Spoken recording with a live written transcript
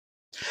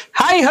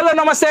Hi hello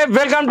నమస్తే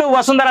welcome to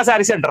Vasundhara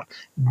sorry centre.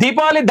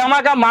 Deepavali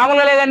ధమాకా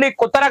మామూలుగా లేదండి.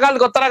 కొత్త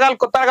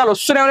రకాలు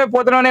వస్తూనే ఉన్నాయి,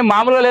 పోతూనే ఉన్నాయి.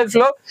 మామూలుగా లేదు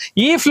ఫ్లో.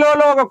 ఈ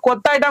ఫ్లోలో ఒక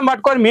కొత్త ఐటమ్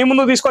పట్టుకొని మీ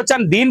ముందు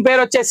తీసుకొచ్చాను. దీని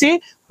పేరు వచ్చేసి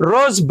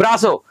రోజ్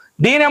బ్రాసో.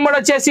 దీని ఎంబడి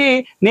వచ్చేసి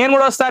నేను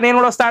కూడా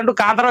వస్తా అంటూ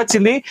కాంతర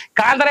వచ్చింది.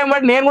 కాంతర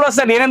ఎంబడి నేను కూడా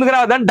వస్తా, నేను ఎందుకు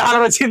రావద్దని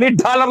డాలర్ వచ్చింది.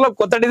 డాలర్ లో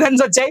కొత్త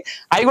డిజైన్స్ వచ్చాయి,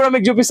 అవి కూడా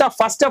మీకు చూపిస్తా.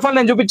 ఫస్ట్ ఆఫ్ ఆల్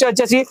నేను చూపించే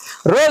వచ్చేసి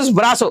రోజ్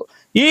బ్రాసో.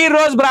 ఈ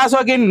రోజ్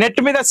బ్రాసోకి నెట్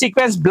మీద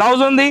సీక్వెన్స్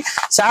బ్లౌజ్ ఉంది,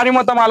 శారీ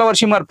మొత్తం ఆల్ ఓవర్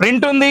షిమ్మర్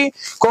ప్రింట్ ఉంది,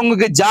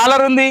 కొంగుకి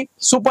జాలర్ ఉంది,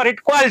 సూపర్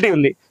హిట్ క్వాలిటీ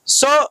ఉంది.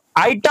 సో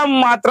ఐటమ్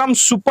మాత్రం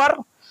సూపర్.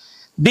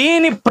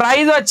 దీని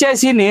ప్రైస్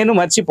వచ్చేసి నేను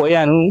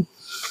మర్చిపోయాను.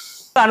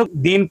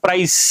 దీని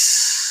ప్రైస్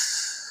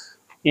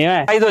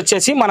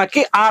వచ్చేసి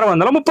మనకి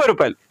 630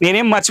 రూపాయలు.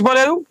 నేనేం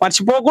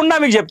మర్చిపోకుండా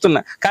మీకు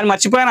చెప్తున్నా, కానీ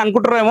మర్చిపోయాను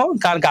అనుకుంటారేమో.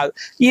 కాదు,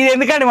 ఇది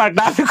ఎందుకంటే మన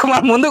టాపిక్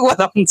మనం ముందుకు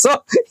పోదాం. సో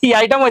ఈ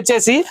ఐటమ్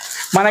వచ్చేసి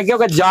మనకి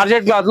ఒక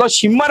జార్జెట్ క్లాత్ లో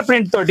షిమ్మర్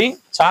ప్రింట్ తోటి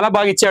చాలా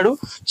బాగా ఇచ్చాడు.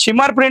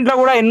 షిమ్మర్ ప్రింట్ లో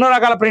కూడా ఎన్నో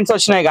రకాల ప్రింట్స్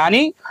వచ్చినాయి,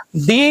 కానీ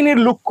దీని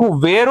లుక్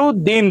వేరు,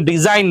 దీని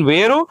డిజైన్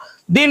వేరు,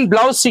 దీని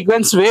బ్లౌజ్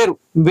సీక్వెన్స్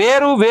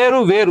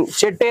వేరు.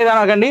 చెట్టు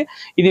ఏదనకండి,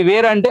 ఇది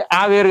వేరు అంటే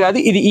ఆ వేరు కాదు,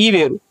 ఇది ఈ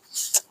వేరు.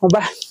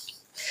 అబ్బా,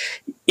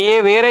 ఏ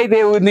వేరైతే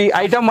ఉంది,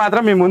 ఐటమ్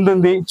మాత్రం మీ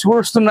ముందుంది,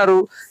 చూస్తున్నారు.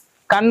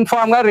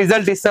 కన్ఫామ్ గా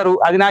రిజల్ట్ ఇస్తారు,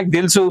 అది నాకు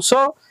తెలుసు. సో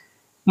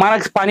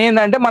మనకు పని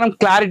ఏంటంటే మనం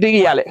క్లారిటీ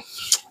ఇవ్వాలి.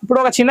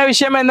 ఇప్పుడు ఒక చిన్న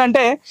విషయం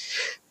ఏంటంటే,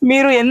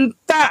 మీరు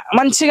ఎంత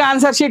మంచిగా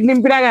ఆన్సర్ షీట్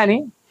నింపినా కానీ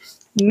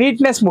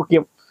నీట్నెస్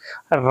ముఖ్యం.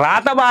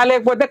 రాత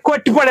బాగాలేకపోతే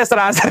కొట్టి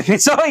పడేస్తారు ఆన్సర్.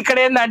 సో ఇక్కడ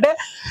ఏంటంటే,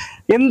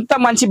 ఎంత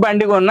మంచి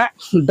బండి కొన్నా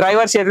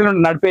డ్రైవర్ చేతిలో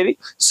నడిపేది.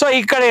 సో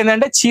ఇక్కడ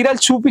ఏంటంటే చీరలు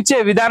చూపించే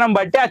విధానం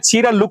బట్టి ఆ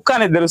చీర లుక్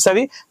అనేది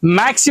తెలుస్తుంది.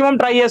 మాక్సిమం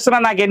ట్రై చేస్తున్నా,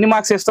 నాకు ఎన్ని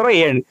మార్క్స్ ఇస్తారో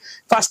వేయండి.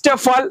 ఫస్ట్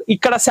ఆఫ్ ఆల్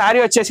ఇక్కడ శారీ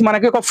వచ్చేసి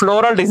మనకి ఒక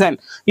ఫ్లోరల్ డిజైన్.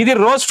 ఇది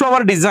రోజ్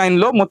ఫ్లవర్ డిజైన్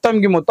లో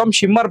మొత్తం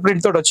షిమ్మర్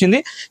ప్రింట్ తోటి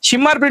వచ్చింది.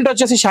 షిమ్మర్ ప్రింట్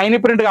వచ్చేసి షైనీ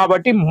ప్రింట్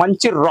కాబట్టి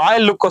మంచి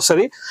రాయల్ లుక్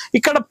వస్తుంది.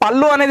 ఇక్కడ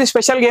పళ్ళు అనేది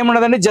స్పెషల్ గా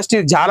ఏముండదండి, జస్ట్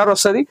ఇది జాలర్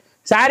వస్తుంది.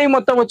 శారీ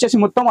మొత్తం వచ్చేసి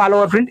ఆల్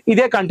ఓవర్ ప్రింట్,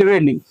 ఇదే continue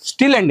ending,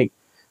 still ending.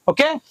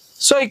 Okay,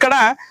 so ఇక్కడ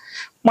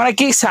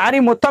మనకి శారీ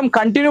మొత్తం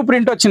కంటిన్యూ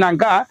ప్రింట్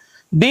వచ్చినాక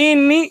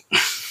దీన్ని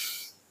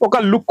ఒక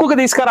లుక్కు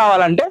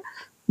తీసుకురావాలంటే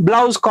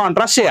బ్లౌజ్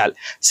కాంట్రాస్ట్ చేయాలి.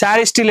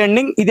 శారీ స్టిల్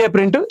ఎండింగ్, ఇదే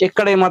ప్రింట్,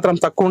 ఎక్కడ ఏమాత్రం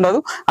తక్కువ ఉండదు.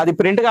 అది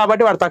ప్రింట్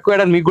కాబట్టి వాడు తక్కువ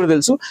వేయడానికి మీకు కూడా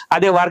తెలుసు.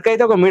 అదే వర్క్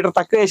అయితే 1 మీటర్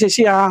తక్కువ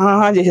వేసేసి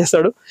ఆహా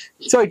చేసేస్తాడు.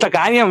 సో ఇట్లా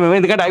కానీ మేము,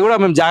 ఎందుకంటే అవి కూడా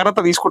మేము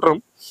జాగ్రత్త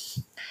తీసుకుంటాం.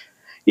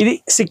 ఇది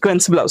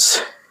సీక్వెన్స్ బ్లౌజ్.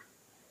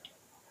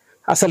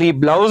 అసలు ఈ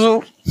బ్లౌజు,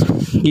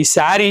 ఈ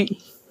శారీ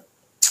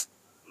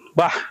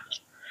బా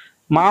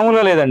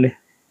మామూలుగా లేదండి.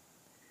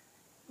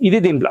 ఇది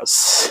దీని బ్లౌజ్.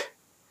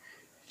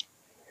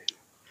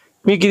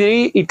 మీకు ఇది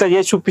ఇట్లా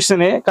చేసి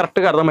చూపిస్తేనే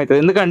కరెక్ట్గా అర్థమవుతుంది,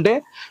 ఎందుకంటే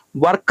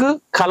వర్క్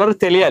కలర్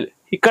తెలియాలి.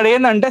 ఇక్కడ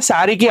ఏంటంటే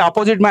శారీకి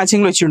ఆపోజిట్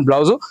మ్యాచింగ్ లో ఇచ్చిండు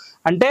బ్లౌజ్,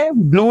 అంటే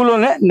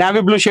బ్లూలోనే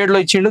నేవీ బ్లూ షేడ్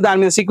లో ఇచ్చిండు.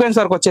 దాని మీద సీక్వెన్స్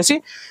వర్క్ వచ్చేసి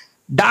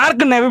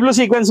డార్క్ నేవీ బ్లూ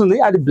సీక్వెన్స్ ఉంది,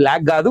 అది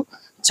బ్లాక్ కాదు.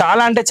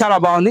 చాలా అంటే చాలా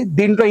బాగుంది.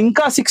 దీంట్లో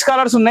ఇంకా 6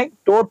 కలర్స్ ఉన్నాయి,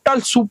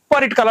 టోటల్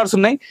సూపర్ హిట్ కలర్స్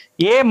ఉన్నాయి.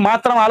 ఏ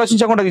మాత్రం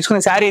ఆలోచించకుండా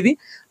తీసుకునే శారీ ఇది.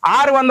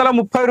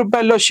 630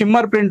 రూపాయల్లో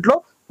షిమ్మర్ ప్రింట్ లో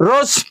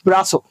rose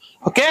brasso.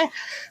 Okay,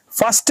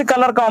 first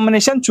colour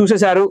combination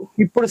చూసేశారు.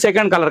 ఇప్పుడు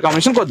సెకండ్ కలర్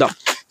కాంబినేషన్ వద్దాం.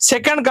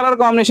 సెకండ్ కలర్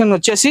కాంబినేషన్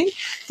వచ్చేసి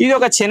ఇది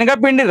ఒక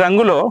శనగపిండి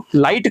రంగులో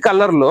లైట్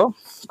కలర్ లో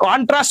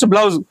కాంట్రాస్ట్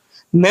బ్లౌజ్,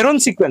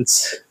 మెరూన్ సీక్వెన్స్.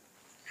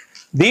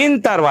 దీని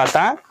తర్వాత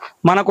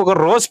మనకు ఒక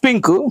రోజ్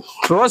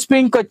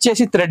పింక్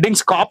వచ్చేసి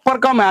థ్రెడ్డింగ్స్,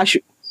 కాపర్ కమ్ యాష్.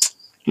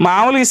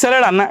 మామూలుగా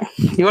ఇస్తలేడు అన్న.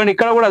 ఇవ్వండి,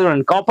 ఇక్కడ కూడా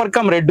చూడండి, కాపర్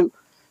కమ్ రెడ్,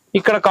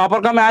 ఇక్కడ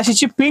కాపర్ కమ్ యాష్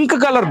ఇచ్చి పింక్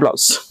కలర్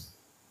బ్లౌజ్,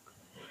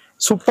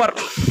 సూపర్.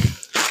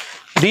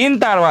 దీని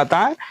తర్వాత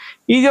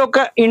ఇది ఒక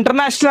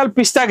ఇంటర్నేషనల్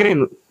పిస్తా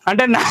గ్రీన్,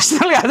 అంటే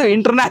నేషనల్ కాదు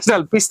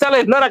ఇంటర్నేషనల్. పిస్తాలో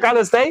ఎన్నో రకాలు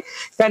వస్తాయి,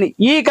 కానీ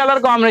ఈ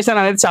కలర్ కాంబినేషన్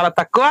అనేది చాలా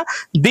తక్కువ.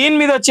 దీని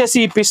మీద వచ్చేసి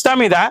ఈ పిస్తా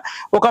మీద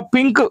ఒక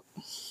పింక్,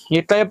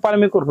 ఎట్లా చెప్పాలి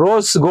మీకు,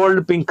 rose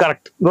gold pink,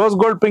 correct, rose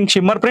gold pink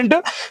shimmer print.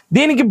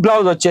 దీనికి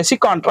బ్లౌజ్ వచ్చేసి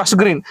కాంట్రాస్ట్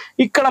గ్రీన్.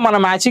 ఇక్కడ మన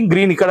మ్యాచింగ్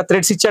గ్రీన్, ఇక్కడ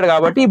థ్రెడ్స్ ఇచ్చాడు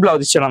కాబట్టి ఈ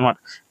బ్లౌజ్ ఇచ్చాడు అనమాట.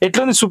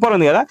 ఎట్లుంది, సూపర్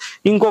ఉంది కదా.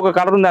 ఇంకొక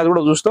కలర్ ఉంది, అది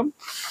కూడా చూస్తాం.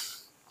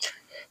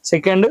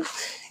 సెకండ్,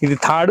 ఇది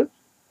థర్డ్.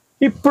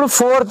 ఇప్పుడు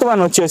ఫోర్త్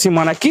వన్ వచ్చేసి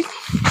మనకి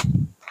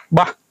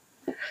బా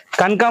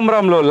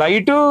కనకాంబరంలో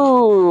లైటు,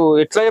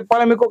 ఎట్లా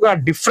చెప్పాలి మీకు, ఒక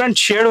డిఫరెంట్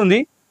షేడ్ ఉంది,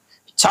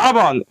 చాలా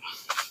బాగుంది.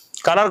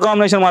 కలర్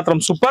కాంబినేషన్ మాత్రం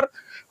సూపర్.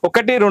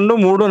 1 2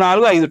 3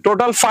 4 5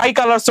 టోటల్ 5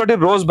 కలర్స్ తోటి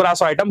రోజ్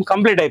బ్రాసో ఐటమ్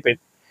కంప్లీట్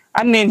అయిపోయింది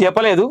అని నేను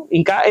చెప్పలేదు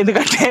ఇంకా,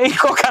 ఎందుకంటే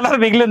ఇంకో కలర్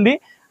మిగిలింది,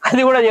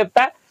 అది కూడా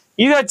చెప్తా.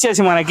 ఇది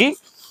వచ్చేసి మనకి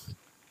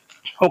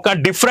ఒక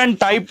డిఫరెంట్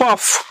టైప్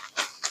ఆఫ్,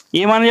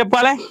 ఏమని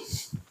చెప్పాలి,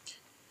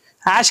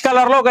 యాష్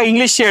కలర్ లో ఒక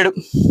ఇంగ్లీష్ షేడ్,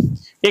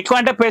 ఎక్కువ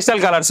అంటే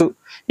పేస్టల్ కలర్స్.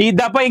 ఇది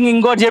తప్ప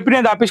ఇంకోటి చెప్పి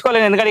నేను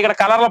తప్పించుకోలేను, ఎందుకంటే ఇక్కడ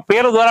కలర్ల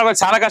పేరు దూరాలి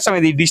చాలా కష్టం.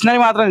 ఇది డిక్షనరీ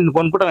మాత్రం నేను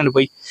కొనుక్కుంటానండి,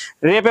 పోయి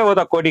రేపే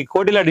పోతా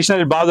కోటిలో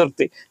డిక్షనరీ బాగా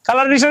దొరుకుతాయి.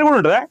 కలర్ డిక్షనరీ కూడా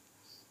ఉంటుందా,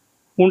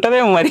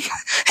 ఉంటదేమో మరి.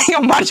 ఇక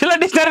మనుషుల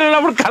డిక్షనరీ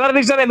ఉన్నప్పుడు కలర్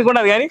డిక్షనరీ ఎందుకు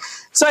ఉండదు కానీ.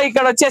 సో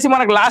ఇక్కడ వచ్చేసి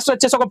మనకు లాస్ట్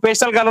వచ్చేసి ఒక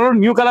pastel colour,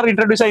 new colour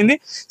introduce అయింది.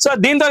 సో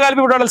దీంతో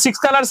కలిపి టోటల్ 6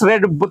 కలర్స్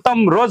రెడ్ మొత్తం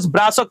రోజ్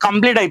బ్రాసో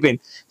కంప్లీట్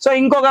అయిపోయింది. సో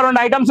ఇంకొక 2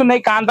 ఐటమ్స్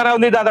ఉన్నాయి, కాంతారా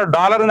ఉంది, దాంతో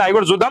డాలర్ ఉంది, అవి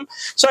కూడా చూద్దాం.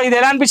 సో ఇది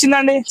ఎలా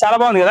అనిపించిందండి, చాలా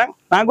బాగుంది కదా,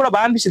 నాకు కూడా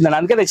బాగా అనిపించింది,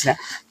 అందుకే తెచ్చిన.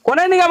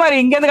 కొనండిగా మరి,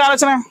 ఇంకెందుకు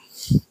ఆలోచన.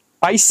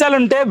 పైసలు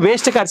ఉంటే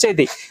వేస్ట్ ఖర్చు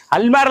అవుతాయి.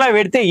 అల్మార్లో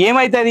పెడితే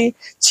ఏమవుతుంది,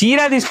 చీర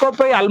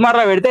తీసుకోపోయి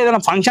అల్మార్లో పెడితే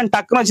ఏదైనా ఫంక్షన్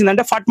టక్కున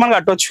వచ్చిందంటే ఫట్ మనం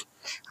కట్టవచ్చు.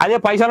 అదే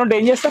పైసలు ఉంటే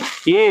ఏం చేస్తారు,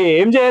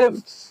 ఏం చేయలేం.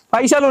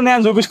 పైసలు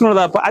ఉన్నాయని చూపించుకున్నాడు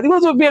తప్ప అది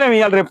కూడా చూపించలేము.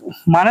 ఇవాళ రేపు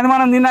మనది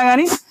మనం తిన్నా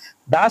కానీ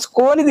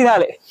దాచుకొని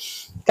తినాలి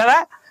కదా,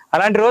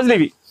 అలాంటి రోజులు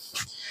ఇవి.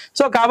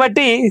 సో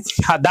కాబట్టి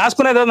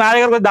దాచుకునేది నా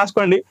దగ్గర కూడా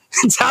దాచుకోండి,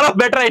 చాలా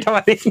బెటర్ ఐటమ్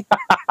అది.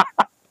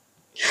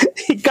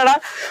 ఇక్కడ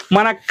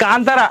మన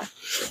కాంతార,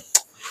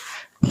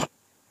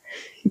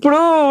 ఇప్పుడు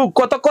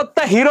కొత్త కొత్త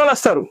హీరోలు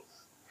వస్తారు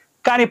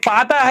కానీ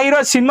పాత హీరో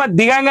సినిమా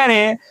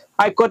దిగంగానే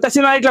ఆ కొత్త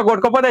సినిమా ఇట్లా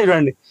కొట్టుకపోతాయి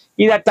చూడండి.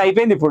 ఇది అట్లా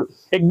అయిపోయింది ఇప్పుడు,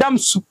 ఎక్దమ్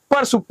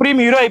సూపర్ సుప్రీం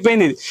హీరో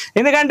అయిపోయింది ఇది.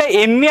 ఎందుకంటే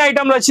ఎన్ని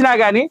ఐటమ్లు వచ్చినా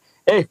కానీ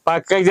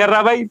పక్కకి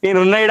జర్రాబాయ్ నేను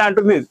ఉన్నాయిడా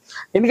అంటుంది.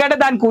 ఎందుకంటే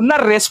దానికి ఉన్న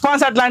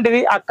రెస్పాన్స్ అట్లాంటిది,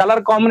 ఆ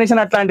కలర్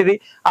కాంబినేషన్ అట్లాంటిది,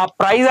 ఆ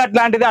ప్రైస్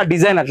అట్లాంటిది, ఆ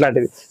డిజైన్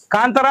అట్లాంటిది.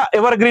 Kantara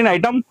ever green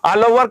item,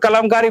 all over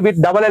Kalamkari with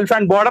double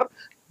elephant border,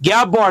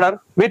 gap border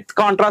with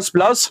contrast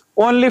blouse,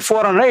 only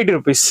 480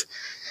 rupees.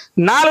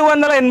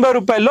 480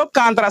 రూపాయల్లో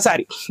కాంతార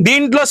సారీ.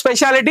 దీంట్లో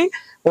speciality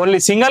only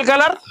single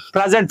colour,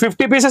 present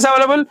 50 pieces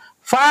available.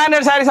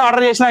 500 saris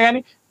order చేసినా కానీ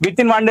విత్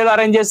ఇన్ 1 డేలో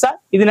అరేంజ్ చేస్తా,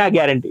 ఇది నా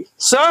గ్యారంటీ.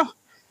 సో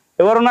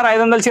ఎవరున్నారు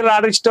 500 చీరలు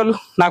ఆర్డర్ ఇచ్చేటోళ్ళు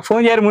నాకు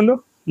ఫోన్ చేయరు, ముందు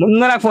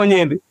నాకు ఫోన్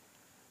చేయండి.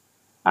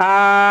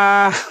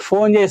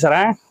 ఫోన్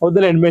చేస్తారా,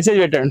 వద్దులేండి మెసేజ్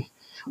పెట్టండి.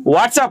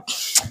 వాట్సాప్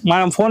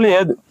మనం ఫోన్లు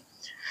చేయొద్దు,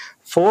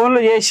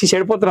 ఫోన్లు చేసి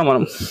చెడిపోతున్నాం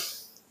మనం.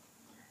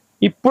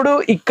 ఇప్పుడు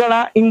ఇక్కడ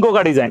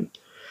ఇంకొక డిజైన్,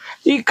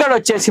 ఇక్కడ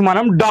వచ్చేసి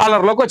మనం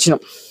డాలర్లోకి వచ్చినాం.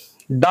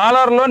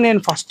 డాలర్లో నేను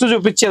ఫస్ట్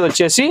చూపించేది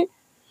వచ్చేసి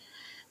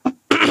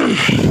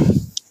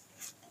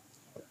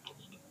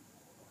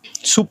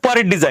సూపర్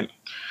హిట్ డిజైన్.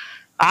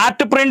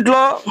 ఆర్ట్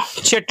ప్రింట్లో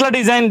చెట్ల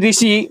డిజైన్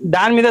తీసి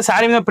దాని మీద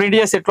శారీ మీద ప్రింట్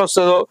చేస్తే ఎట్లా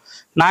వస్తుందో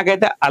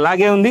నాకైతే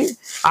అలాగే ఉంది.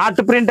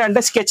 ఆర్ట్ ప్రింట్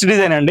అంటే స్కెచ్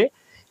డిజైన్ అండి.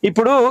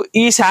 ఇప్పుడు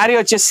ఈ శారీ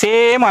వచ్చేసి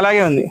సేమ్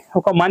అలాగే ఉంది.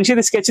 ఒక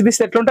మనిషిది స్కెచ్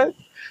తీస్తే ఎట్లుంటుంది,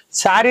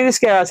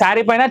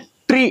 శారీ పైన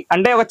ట్రీ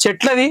అంటే ఒక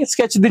చెట్లది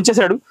స్కెచ్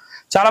దించేశాడు,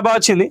 చాలా బాగా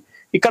వచ్చింది.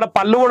 ఇక్కడ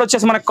పళ్ళు కూడా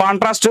వచ్చేసి మనకు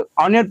కాంట్రాస్ట్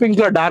ఆనియన్ పింక్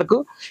లో డార్క్,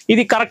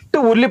 ఇది కరెక్ట్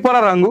ఉల్లిపొల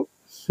రంగు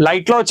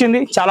లైట్ లో వచ్చింది,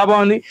 చాలా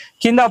బాగుంది.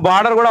 కింద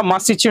బార్డర్ కూడా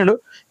మస్తు ఇచ్చిండు.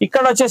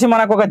 ఇక్కడ వచ్చేసి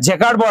మనకు ఒక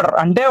జకార్డ్ బార్డర్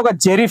అంటే ఒక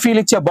జెరీ ఫీల్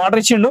ఇచ్చే బార్డర్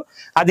ఇచ్చిండు.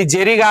 అది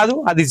జెరీ కాదు,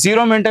 అది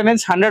 0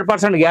 మెయింటెనెన్స్,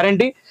 100%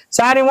 గ్యారంటీ.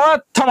 శారీ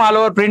మొత్తం ఆల్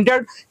ఓవర్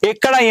ప్రింటెడ్,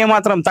 ఎక్కడ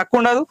ఏమాత్రం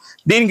తక్కువ ఉండదు.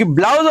 దీనికి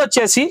బ్లౌజ్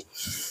వచ్చేసి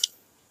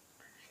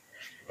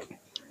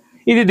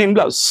ఇది దీని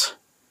బ్లౌజ్.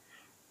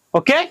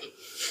 Okay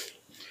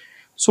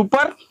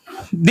super.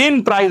 దీని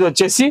ప్రైస్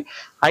వచ్చేసి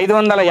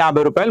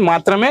 550 రూపాయలు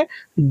మాత్రమే.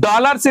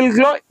 డాలర్ సిల్క్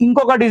లో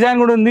ఇంకొక డిజైన్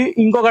కూడా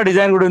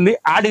ఉంది,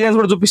 ఆ డిజైన్స్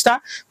కూడా చూపిస్తా.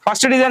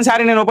 ఫస్ట్ డిజైన్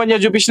సారీ నేను ఓపెన్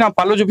చేసి చూపించిన,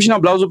 పళ్ళు చూపించిన,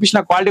 బ్లౌజ్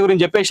చూపించిన, క్వాలిటీ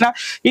గురించి చెప్పేసిన.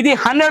 ఇది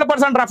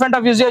 100% రఫ్ అండ్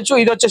టఫ్ యూజ్ చేయొచ్చు.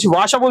 ఇది వచ్చేసి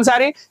వాషబుల్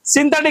సారీ.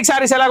 సింథటిక్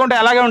సారీస్ ఎలాగ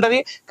ఉంటాయి అలాగే ఉంటుంది,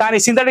 కానీ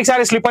సింథటిక్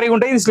సారీ స్లిప్పరీగా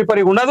ఉంటాయి, ఇది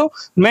స్లిప్పరీగా ఉండదు.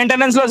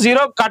 మెయింటెనెన్స్ లో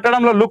 0,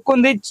 కట్టడంలో లుక్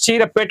ఉంది,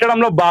 చీర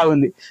పెట్టడంలో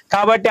బాగుంది.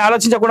 కాబట్టి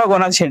ఆలోచించకుండా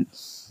కొనాల్సింది.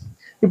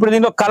 ఇప్పుడు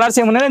దీంట్లో కలర్స్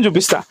ఏమున్నాయి నేను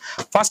చూపిస్తా.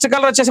 ఫస్ట్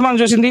కలర్ వచ్చేసి మనం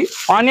చూసింది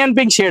ఆనియన్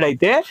పింక్ షేడ్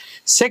అయితే,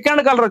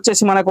 సెకండ్ కలర్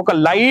వచ్చేసి మనకు ఒక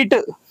లైట్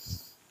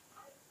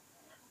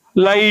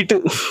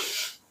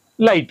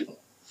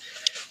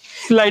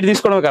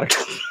తీసుకోవడం కరెక్ట్.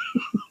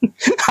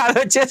 అది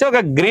వచ్చేసి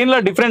ఒక గ్రీన్ లో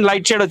డిఫరెంట్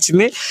లైట్ షేడ్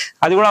వచ్చింది,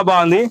 అది కూడా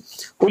బాగుంది.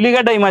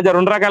 ఉల్లిగడ్డ ఈ మధ్య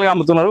 2 రకాలుగా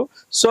అమ్ముతున్నారు.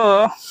 సో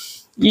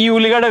ఈ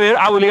ఉల్లిగడ్డ వేరు,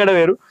 ఆ ఉల్లిగడ్డ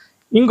వేరు.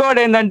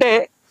 ఇంకోటి ఏంటంటే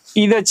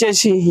ఇది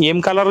వచ్చేసి ఏం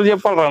కలర్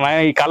చెప్పాలరా,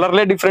 ఈ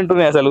కలర్లే డిఫరెంట్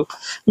ఉన్నాయి. అసలు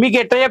మీకు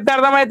ఎట్లా చెప్తే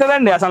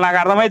అర్థమవుతుందండి, అసలు నాకు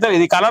అర్థమవుతుంది.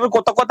 ఇది కలర్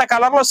కొత్త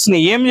కలర్లు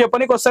వస్తున్నాయి, ఏం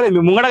చెప్పనీకి వస్తుంది.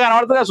 మీ ముంగడ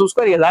కనబడుతుందిగా,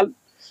 చూసుకోరు కదా.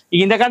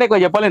 ఇంతకంటే ఎక్కువ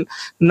చెప్పలేను.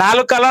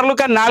 4 కలర్లు,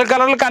 కానీ 4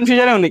 కలర్లు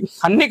కన్ఫ్యూజన్ ఉంది.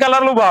 అన్ని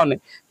కలర్లు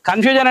బాగున్నాయి.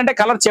 కన్ఫ్యూజన్ అంటే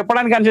కలర్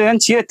చెప్పడానికి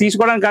కన్ఫ్యూజన్, చీర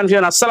తీసుకోవడానికి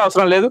కన్ఫ్యూజన్ అస్సలు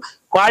అవసరం లేదు.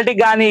 క్వాలిటీ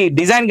కానీ,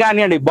 డిజైన్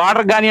కానివ్వండి,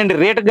 బార్డర్ కానివ్వండి,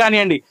 రేట్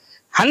కానివ్వండి,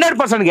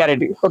 100%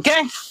 guarantee. Okay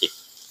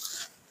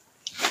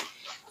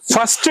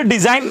first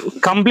design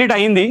complete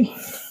అయింది.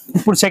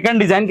 ఇప్పుడు సెకండ్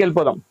డిజైన్కి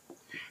వెళ్ళిపోదాం.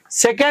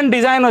 సెకండ్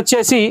డిజైన్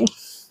వచ్చేసి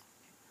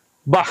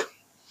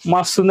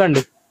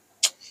మస్తుందండి,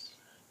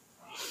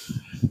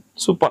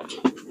 సూపర్.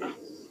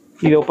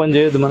 ఇది ఓపెన్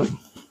చేయొద్దు మనం,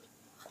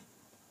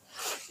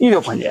 ఇది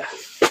ఓపెన్ చేయాలి.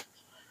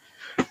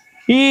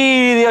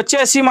 ఇది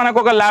వచ్చేసి మనకు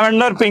ఒక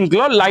లావెండర్ పింక్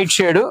లో light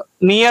shade,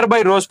 near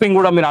by rose pink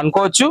కూడా మీరు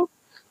అనుకోవచ్చు.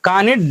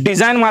 కానీ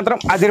డిజైన్ మాత్రం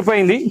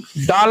అదిరిపోయింది.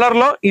 డాలర్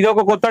లో ఇది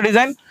ఒక కొత్త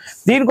డిజైన్.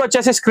 దీనికి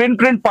వచ్చేసి స్క్రీన్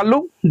ప్రింట్ పళ్ళు,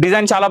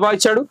 డిజైన్ చాలా బాగా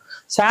ఇచ్చాడు.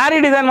 శారీ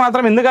డిజైన్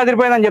మాత్రం ఎందుకు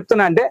అదిరిపోయింది అని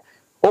చెప్తున్నా అంటే,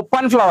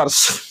 open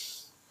flowers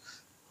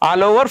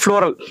all over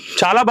floral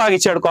చాలా బాగా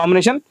ఇచ్చాడు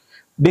కాంబినేషన్.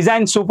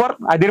 డిజైన్ సూపర్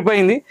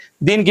అదిరిపోయింది.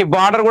 దీనికి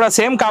బార్డర్ కూడా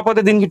సేమ్,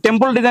 కాకపోతే దీనికి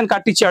టెంపుల్ డిజైన్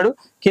కట్టించాడు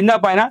కింద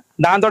పైన,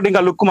 దాంతో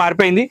ఇంకా లుక్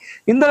మారిపోయింది.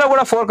 ఇందులో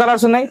కూడా 4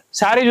 కలర్స్ ఉన్నాయి.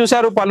 శారీ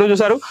చూసారు, పళ్ళు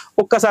చూసారు,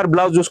 ఒక్కసారి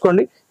బ్లౌజ్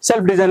చూసుకోండి,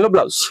 సెల్ఫ్ డిజైన్ లో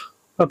బ్లౌజ్.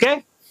 ఓకే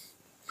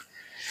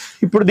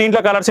ఇప్పుడు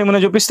దీంట్లో కలర్స్ ఏమైనా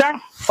చూపిస్తా.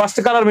 ఫస్ట్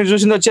కలర్ మీరు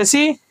చూసింది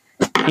వచ్చేసి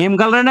ఏం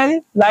కలర్ అనేది,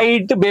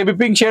 లైట్ బేబీ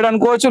పింక్ షేడ్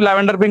అనుకోవచ్చు,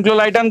 లావెండర్ పింక్ లో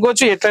లైట్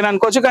అనుకోవచ్చు, ఎట్లయినా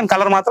అనుకోవచ్చు, కానీ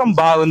కలర్ మాత్రం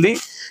బాగుంది.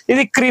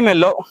 ఇది క్రీమ్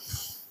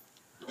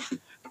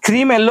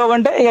ఎల్లో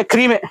అంటే ఇక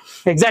క్రీమే,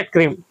 ఎగ్జాక్ట్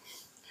క్రీమ్.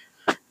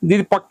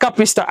 ఇది పక్కా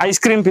పిస్తా, ఐస్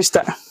క్రీమ్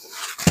పిస్తా.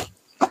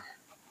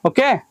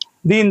 ఓకే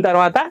దీని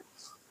తర్వాత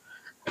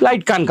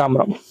లైట్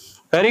కనకాంబరం,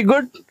 very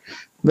good,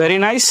 very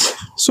nice,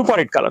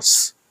 super hit colours.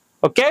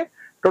 Okay,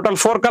 total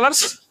 4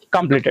 colours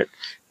completed.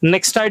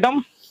 Next item,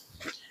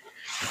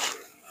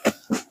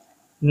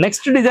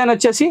 next design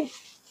వచ్చేసి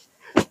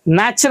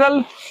న్యాచురల్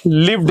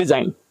లీఫ్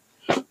డిజైన్.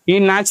 ఈ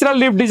న్యాచురల్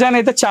లీఫ్ డిజైన్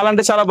అయితే చాలా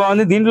అంటే చాలా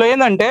బాగుంది. దీంట్లో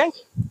ఏంటంటే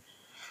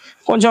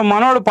కొంచెం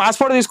మనోడు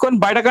పాస్పోర్ట్ తీసుకొని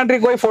బయట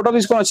కంట్రీకి పోయి ఫోటో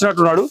తీసుకొని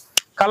వచ్చినట్టున్నాడు.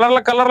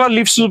 కలర్ల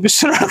లీవ్స్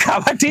చూపిస్తున్నాడు.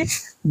 కాబట్టి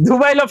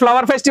దుబాయ్లో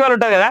ఫ్లవర్ ఫెస్టివల్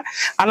ఉంటుంది కదా,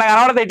 అలా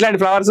కనబడతాయి ఇట్లాంటి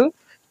ఫ్లవర్స్.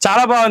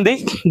 చాలా బాగుంది.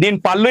 దీని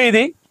పళ్ళు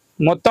ఇది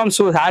మొత్తం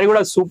శారీ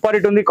కూడా సూపర్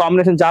హిట్ ఉంది.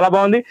 కాంబినేషన్ చాలా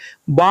బాగుంది.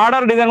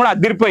 బార్డర్ డిజైన్ కూడా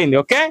అదిరిపోయింది.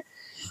 ఓకే,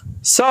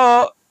 సో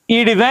ఈ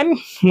డిజైన్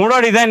మూడో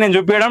డిజైన్ నేను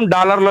చూపించడం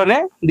డాలర్లోనే.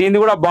 దీన్ని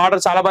కూడా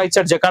బార్డర్ చాలా బాగా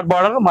ఇచ్చాడు. జకాట్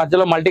బార్డర్,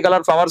 మధ్యలో మల్టీ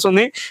కలర్ ఫ్లవర్స్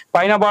ఉంది.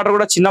 పైన బార్డర్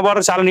కూడా చిన్న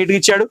బార్డర్ చాలా నీట్గా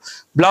ఇచ్చాడు.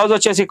 బ్లౌజ్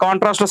వచ్చేసి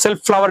కాంట్రాస్ట్ లో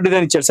సెల్ఫ్ ఫ్లవర్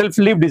డిజైన్ ఇచ్చాడు, సెల్ఫ్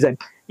లీఫ్ డిజైన్.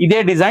 ఇదే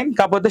డిజైన్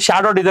కాకపోతే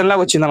షాడో డిజైన్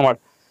లాగా వచ్చింది అనమాట.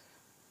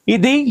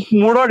 ఇది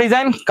మూడో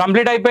డిజైన్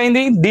కంప్లీట్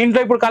అయిపోయింది. దీంట్లో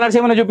ఇప్పుడు కలర్స్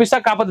ఏమైనా చూపిస్తా,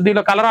 కాకపోతే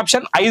దీంట్లో కలర్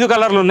ఆప్షన్ 5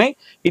 కలర్లు ఉన్నాయి.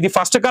 ఇది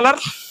ఫస్ట్ కలర్,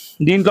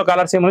 దీంట్లో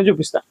కలర్స్ ఏమైనా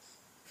చూపిస్తా.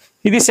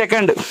 ఇది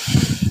సెకండ్,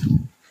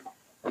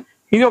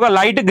 ఇది ఒక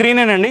లైట్ గ్రీన్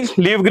అండి,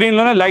 లీవ్ గ్రీన్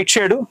లోనే లైట్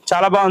షేడ్,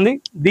 చాలా బాగుంది.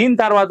 దీని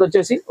తర్వాత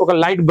వచ్చేసి ఒక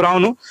లైట్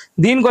బ్రౌన్,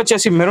 దీనికి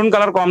వచ్చేసి మెరూన్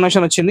కలర్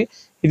కాంబినేషన్ వచ్చింది,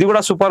 ఇది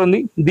కూడా సూపర్ ఉంది.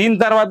 దీని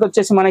తర్వాత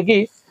వచ్చేసి మనకి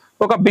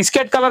ఒక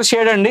బిస్కెట్ కలర్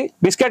షేడ్ అండి,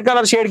 బిస్కెట్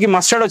కలర్ షేడ్ కి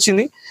మస్టర్డ్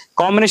వచ్చింది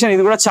కాంబినేషన్,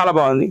 ఇది కూడా చాలా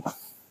బాగుంది.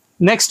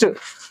 నెక్స్ట్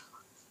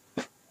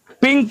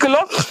పింక్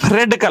లో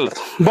రెడ్ కలర్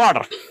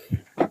బార్డర్,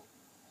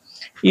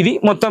 ఇది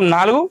మొత్తం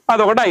 4,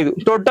 అదొకటి 5,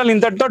 టోటల్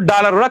ఇంతటితో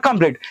డాలర్ కూడా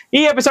కంప్లీట్.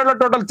 ఈ ఎపిసోడ్ లో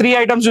టోటల్ 3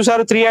 ఐటమ్స్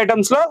చూసారు. 3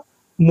 ఐటమ్స్ లో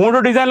 3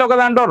 డిజైన్లు ఒక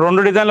దాంట్లో,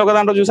 2 డిజైన్లు ఒక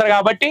దాంట్లో చూసారు.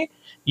 కాబట్టి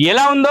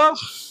ఎలా ఉందో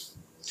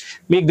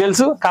మీకు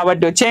తెలుసు.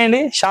 కాబట్టి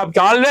వచ్చేయండి, షాప్కి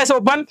ఆల్వేస్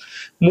ఓపెన్,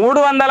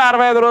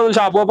 365 రోజులు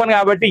షాప్ ఓపెన్,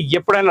 కాబట్టి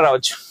ఎప్పుడైనా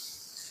రావచ్చు.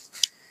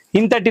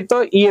 ఇంతటితో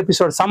ఈ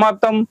ఎపిసోడ్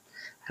సమాప్తం.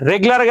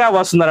 రెగ్యులర్ గా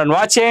వస్తుందని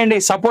వాచ్ చేయండి,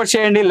 సపోర్ట్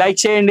చేయండి, లైక్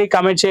చేయండి,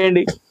 కామెంట్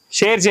చేయండి,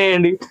 షేర్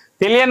చేయండి,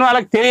 తెలియని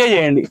వాళ్ళకి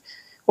తెలియజేయండి.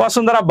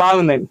 వసుంధర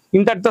బాగుందని.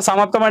 ఇంతటితో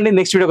సమాప్తం అండి.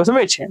 నెక్స్ట్ వీడియో కోసం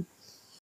వెయిట్ చేయండి.